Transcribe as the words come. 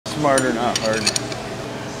Smarter, not harder.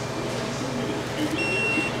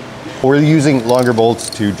 We're using longer bolts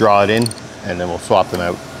to draw it in, and then we'll swap them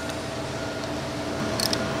out.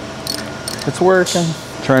 It's working.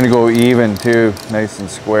 Trying to go even too, nice and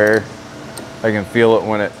square. I can feel it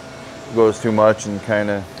when it goes too much and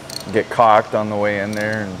kind of get cocked on the way in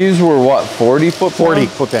there. And these were what, 40 foot-pounds? 40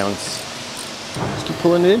 foot-pounds. Just keep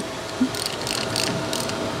pulling it in.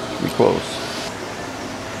 Should be close.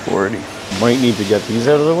 40. Might need to get these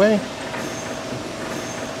out of the way.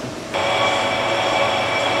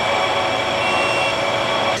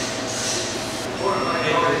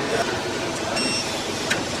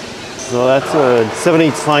 So that's a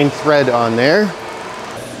 7/8 fine thread on there.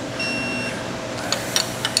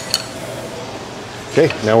 Okay,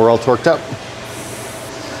 now we're all torqued up.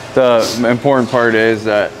 The important part is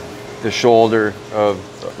that the shoulder of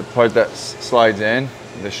the part that slides in,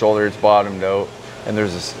 the shoulder is bottomed out, and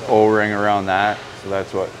there's this O-ring around that, so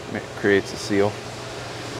that's what creates the seal.